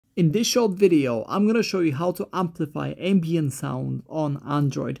In this short video, I'm going to show you how to amplify ambient sound on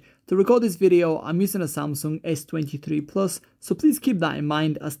Android. To record this video, I'm using a Samsung S23 Plus, so please keep that in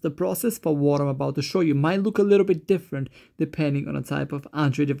mind as the process for what I'm about to show you might look a little bit different depending on the type of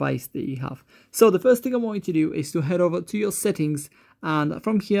Android device that you have. So the first thing I want you to do is to head over to your settings, and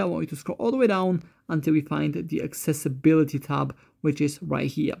from here I want you to scroll all the way down until we find the accessibility tab, which is right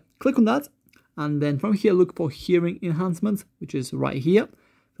here. Click on that, and then from here look for hearing enhancements, which is right here.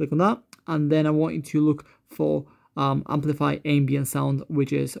 Click on that, and then I want you to look for amplify ambient sound,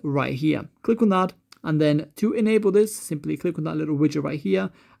 which is right here. Click on that, and then to enable this, simply click on that little widget right here,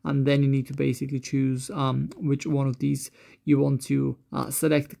 and then you need to basically choose which one of these you want to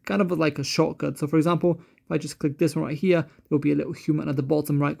select, kind of like a shortcut. So for example, if I just click this one right here, there will be a little human at the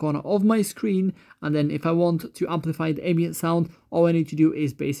bottom right corner of my screen, and then if I want to amplify the ambient sound, all I need to do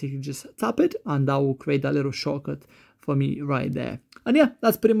is basically just tap it, and that will create that little shortcut for me right there. And yeah,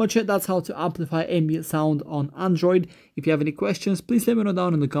 that's pretty much it. That's how to amplify ambient sound on Android. If you have any questions, please let me know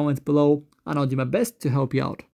down in the comments below, and I'll do my best to help you out.